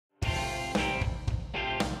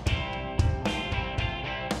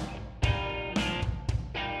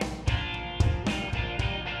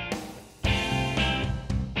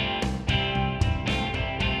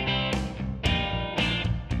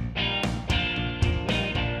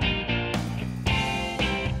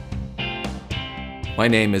My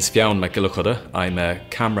name is Fionn Mac Giolla Chuda. I'm a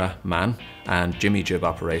camera man and jimmy jib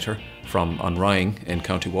operator from Onrying in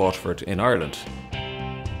County Waterford in Ireland.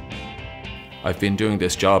 I've been doing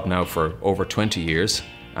this job now for over 20 years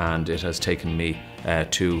and it has taken me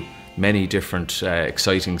to many different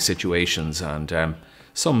exciting situations and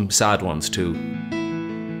some sad ones too.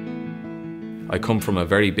 I come from a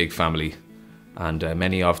very big family and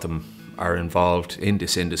many of them are involved in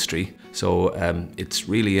this industry, so it's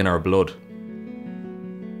really in our blood.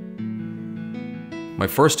 My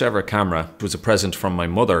first ever camera was a present from my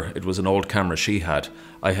mother. It was an old camera she had.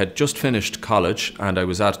 I had just finished college and I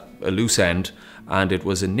was at a loose end, and it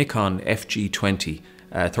was a Nikon FG20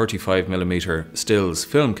 35mm stills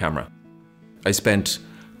film camera. I spent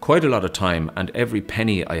quite a lot of time and every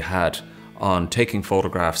penny I had on taking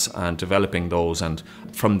photographs and developing those, and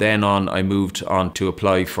from then on I moved on to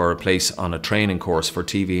apply for a place on a training course for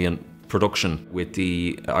TV and production with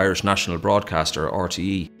the Irish National Broadcaster,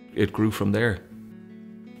 RTE. It grew from there.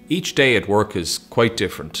 Each day at work is quite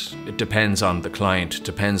different. It depends on the client,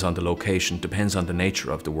 depends on the location, depends on the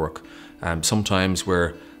nature of the work. Sometimes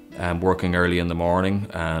we're working early in the morning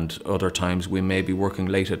and other times we may be working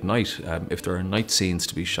late at night if there are night scenes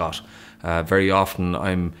to be shot. Very often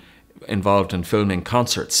I'm involved in filming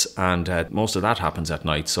concerts and most of that happens at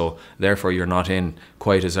night, so therefore you're not in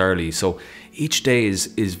quite as early. So each day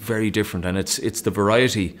is very different, and it's the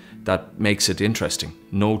variety that makes it interesting.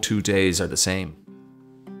 No 2 days are the same.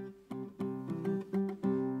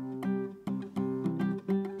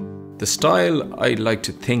 The style I like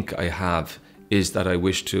to think I have is that I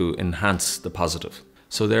wish to enhance the positive.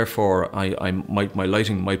 So therefore my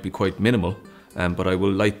lighting might be quite minimal, but I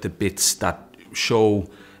will light the bits that show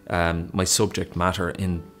my subject matter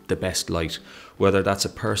in the best light, whether that's a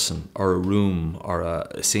person or a room or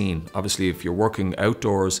a scene. Obviously if you're working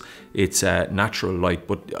outdoors it's natural light,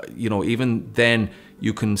 but you know, even then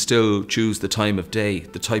you can still choose the time of day,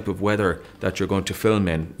 the type of weather that you're going to film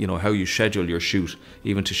in, you know, how you schedule your shoot,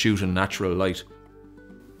 even to shoot in natural light.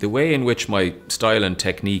 The way in which my style and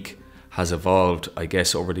technique has evolved, I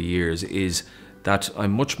guess, over the years is that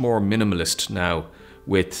I'm much more minimalist now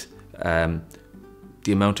with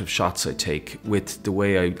the amount of shots I take, with the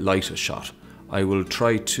way I light a shot. I will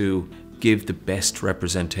try to give the best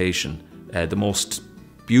representation, the most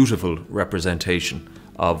beautiful representation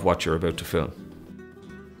of what you're about to film.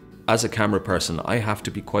 As a camera person, I have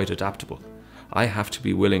to be quite adaptable. I have to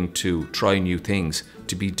be willing to try new things,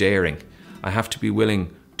 to be daring. I have to be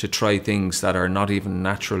willing to try things that are not even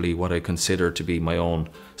naturally what I consider to be my own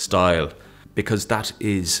style, because that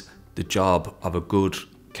is the job of a good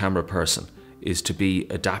camera person, is to be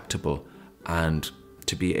adaptable and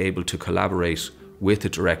to be able to collaborate with a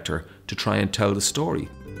director to try and tell the story.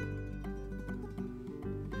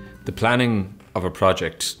 The planning of a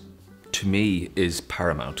project, to me, is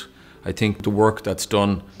paramount. I think the work that's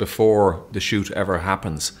done before the shoot ever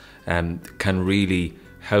happens can really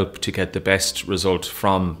help to get the best result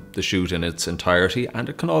from the shoot in its entirety, and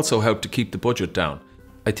it can also help to keep the budget down.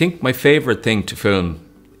 I think my favourite thing to film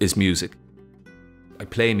is music. I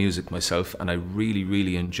play music myself and I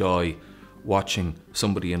really enjoy watching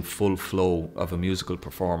somebody in full flow of a musical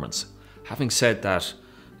performance. Having said that,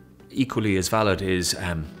 equally as valid is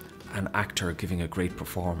an actor giving a great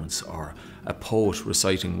performance, or a poet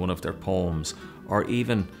reciting one of their poems, or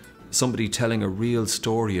even somebody telling a real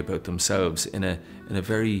story about themselves in a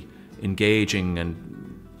very engaging and,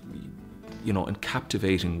 you know, and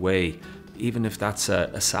captivating way. Even if that's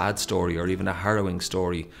a sad story or even a harrowing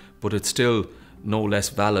story, but it's still no less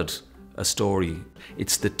valid a story.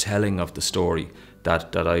 It's the telling of the story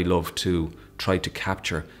that I love to try to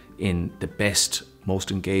capture in the best, most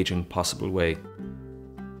engaging possible way.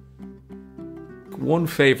 One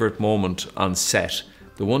favourite moment on set,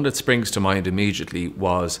 the one that springs to mind immediately,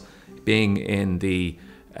 was being in the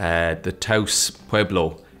Taos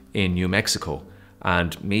Pueblo in New Mexico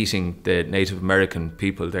and meeting the Native American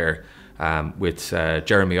people there with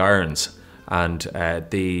Jeremy Irons, and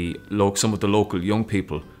some of the local young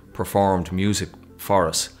people performed music for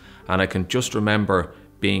us. And I can just remember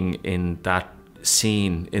being in that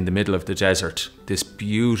scene in the middle of the desert, this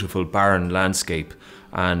beautiful barren landscape,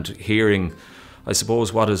 and hearing, I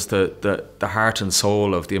suppose, what is the heart and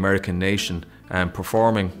soul of the American nation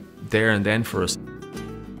performing there and then for us.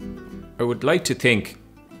 I would like to think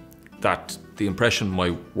that the impression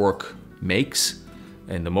my work makes,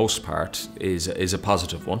 in the most part, is a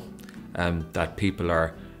positive one, that people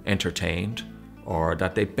are entertained or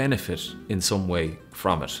that they benefit in some way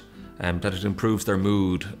from it, that it improves their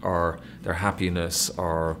mood or their happiness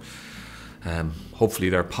or hopefully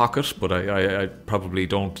their pocket, but I probably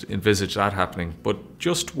don't envisage that happening. But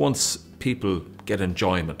just once people get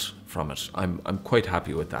enjoyment from it. I'm quite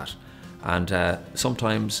happy with that. And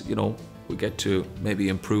sometimes, you know, we get to maybe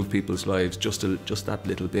improve people's lives just that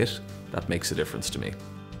little bit. That makes a difference to me.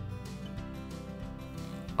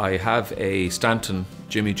 I have a Stanton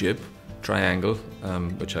Jimmy Jib triangle,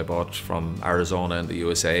 which I bought from Arizona in the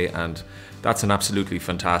USA, and that's an absolutely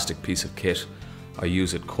fantastic piece of kit. I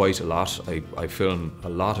use it quite a lot. I film a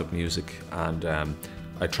lot of music, and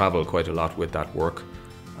I travel quite a lot with that work,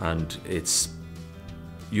 and it's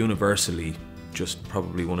universally just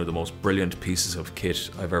probably one of the most brilliant pieces of kit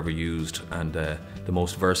I've ever used, and the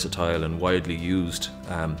most versatile and widely used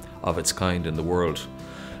of its kind in the world.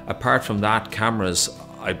 Apart from that, cameras,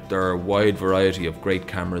 there are a wide variety of great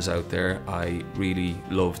cameras out there. I really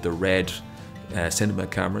love the Red cinema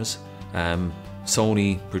cameras.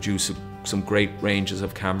 Sony produce some great ranges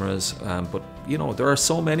of cameras, but you know, there are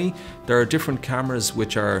so many. There are different cameras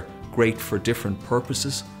which are great for different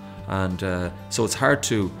purposes, and so it's hard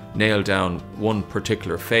to nail down one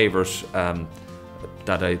particular favorite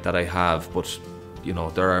that I have, but you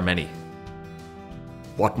know, there are many.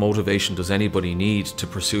 What motivation does anybody need to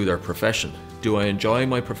pursue their profession? Do I enjoy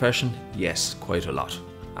my profession? Yes, quite a lot,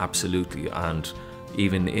 absolutely. And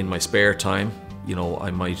even in my spare time, you know,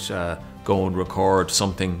 I might go and record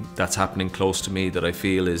something that's happening close to me that I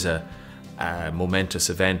feel is a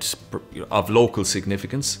momentous event of local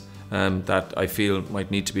significance that I feel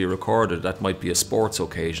might need to be recorded. That might be a sports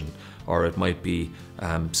occasion, or it might be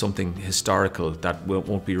something historical that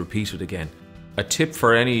won't be repeated again. A tip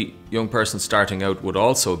for any young person starting out would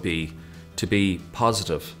also be to be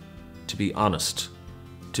positive, to be honest,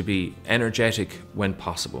 to be energetic when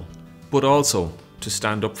possible, but also to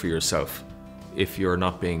stand up for yourself if you're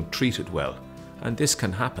not being treated well. And this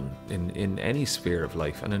can happen in any sphere of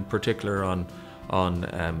life, and in particular on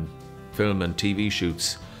film and TV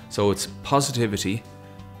shoots. So it's positivity,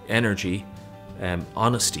 energy,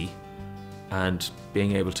 honesty, and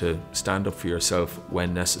being able to stand up for yourself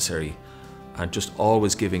when necessary, and just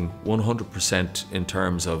always giving 100% in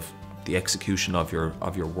terms of the execution of your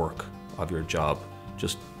work, of your job,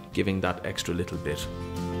 just giving that extra little bit.